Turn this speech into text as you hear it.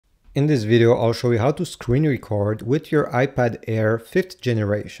In this video, I'll show you how to screen record with your iPad Air 5th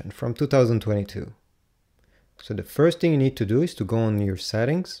generation from 2022. So the first thing you need to do is to go on your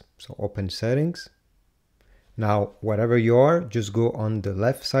settings. So open settings. Now, wherever you are, just go on the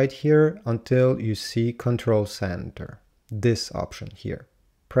left side here until you see Control Center. This option here.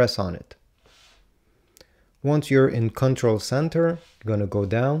 Press on it. Once you're in Control Center, you're going to go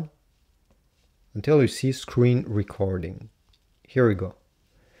down until you see Screen Recording. Here we go.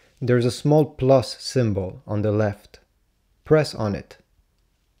 There's a small plus symbol on the left. Press on it.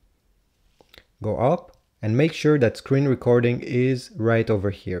 Go up and make sure that Screen Recording is right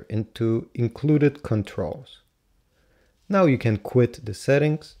over here into Included Controls. Now you can quit the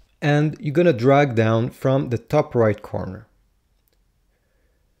settings and you're going to drag down from the top right corner.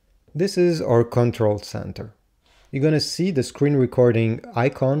 This is our Control Center. You're going to see the screen recording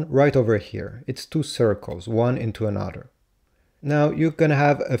icon right over here. It's two circles, one into another. Now you're going to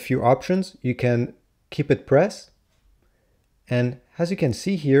have a few options. You can keep it pressed. And as you can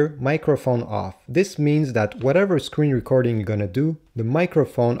see here, microphone off. This means that whatever screen recording you're going to do, the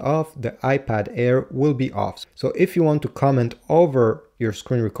microphone of the iPad Air will be off. So if you want to comment over your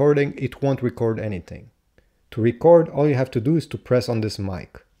screen recording, it won't record anything. To record, all you have to do is to press on this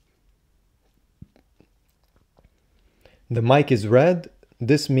mic. The mic is red.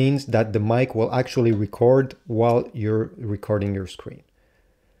 This means that the mic will actually record while you're recording your screen.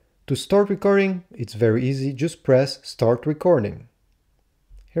 To start recording, it's very easy. Just press Start Recording.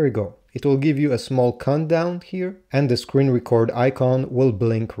 Here we go. It will give you a small countdown here and the screen record icon will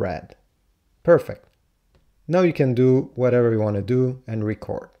blink red. Perfect. Now you can do whatever you want to do and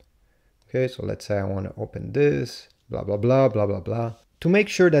record. Okay, so let's say I want to open this, blah, blah, blah, blah, blah, blah. To make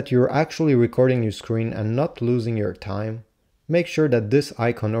sure that you're actually recording your screen and not losing your time, make sure that this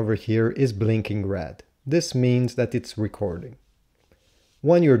icon over here is blinking red. This means that it's recording.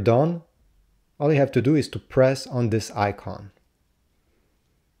 When you're done, all you have to do is to press on this icon.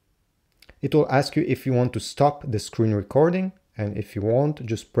 It will ask you if you want to stop the screen recording, and if you want,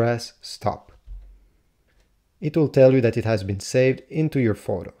 just press stop. It will tell you that it has been saved into your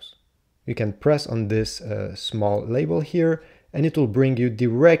photos. You can press on this small label here and it will bring you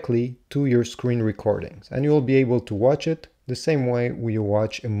directly to your screen recordings and you'll be able to watch it the same way you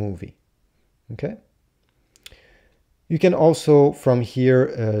watch a movie. Okay. You can also from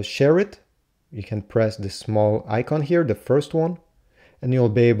here share it. You can press this small icon here, the first one, and you'll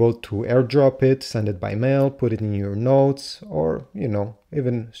be able to airdrop it, send it by mail, put it in your notes, or,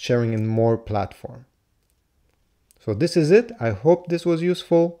 even sharing in more platforms. So this is it. I hope this was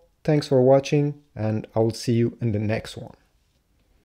useful. Thanks for watching, and I will see you in the next one.